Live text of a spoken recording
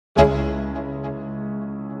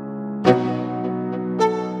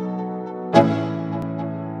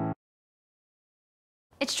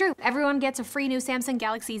It's true. Everyone gets a free new Samsung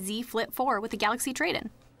Galaxy Z Flip4 with the Galaxy trade-in.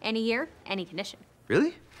 Any year, any condition.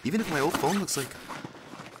 Really? Even if my old phone looks like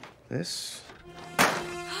this?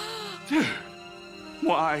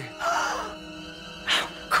 Why? How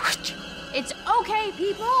could you? It's okay,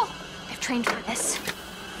 people! I've trained for this.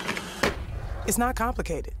 It's not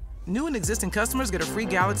complicated. New and existing customers get a free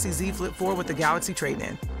Galaxy Z Flip4 with the Galaxy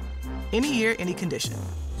trade-in. Any year, any condition.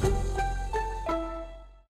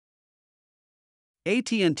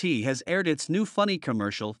 AT&T has aired its new funny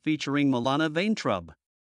commercial featuring Milana Vayntrub.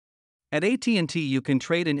 At AT&T you can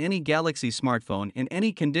trade in any Galaxy smartphone in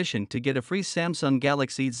any condition to get a free Samsung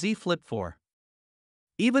Galaxy Z Flip4.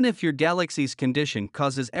 Even if your Galaxy's condition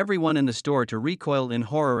causes everyone in the store to recoil in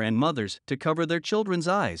horror and mothers to cover their children's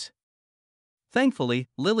eyes. Thankfully,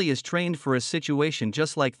 Lily is trained for a situation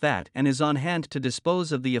just like that and is on hand to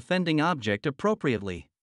dispose of the offending object appropriately.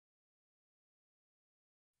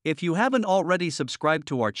 If you haven't already subscribed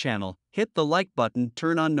to our channel, hit the like button,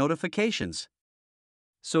 turn on notifications,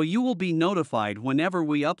 so you will be notified whenever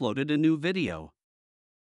we uploaded a new video.